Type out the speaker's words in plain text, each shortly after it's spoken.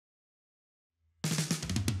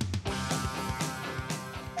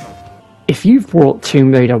If you've brought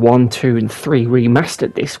Tomb Raider 1, 2 and 3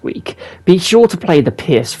 Remastered this week, be sure to play the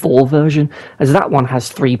PS4 version, as that one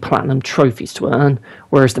has 3 platinum trophies to earn,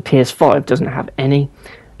 whereas the PS5 doesn't have any.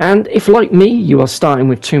 And if, like me, you are starting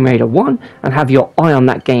with Tomb Raider 1 and have your eye on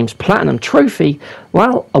that game's platinum trophy,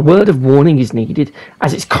 well, a word of warning is needed,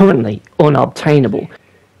 as it's currently unobtainable.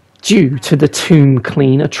 Due to the Tomb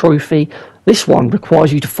Cleaner trophy, this one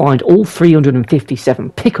requires you to find all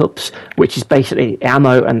 357 pickups, which is basically the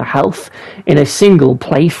ammo and the health, in a single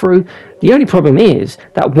playthrough. The only problem is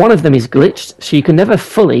that one of them is glitched, so you can never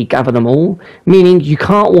fully gather them all, meaning you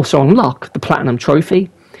can't also unlock the platinum trophy.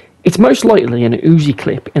 It's most likely an Uzi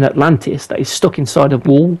clip in Atlantis that is stuck inside a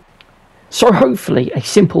wall, so hopefully a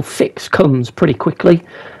simple fix comes pretty quickly.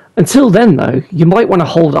 Until then though, you might want to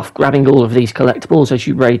hold off grabbing all of these collectibles as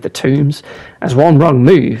you raid the tombs, as one wrong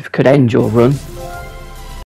move could end your run.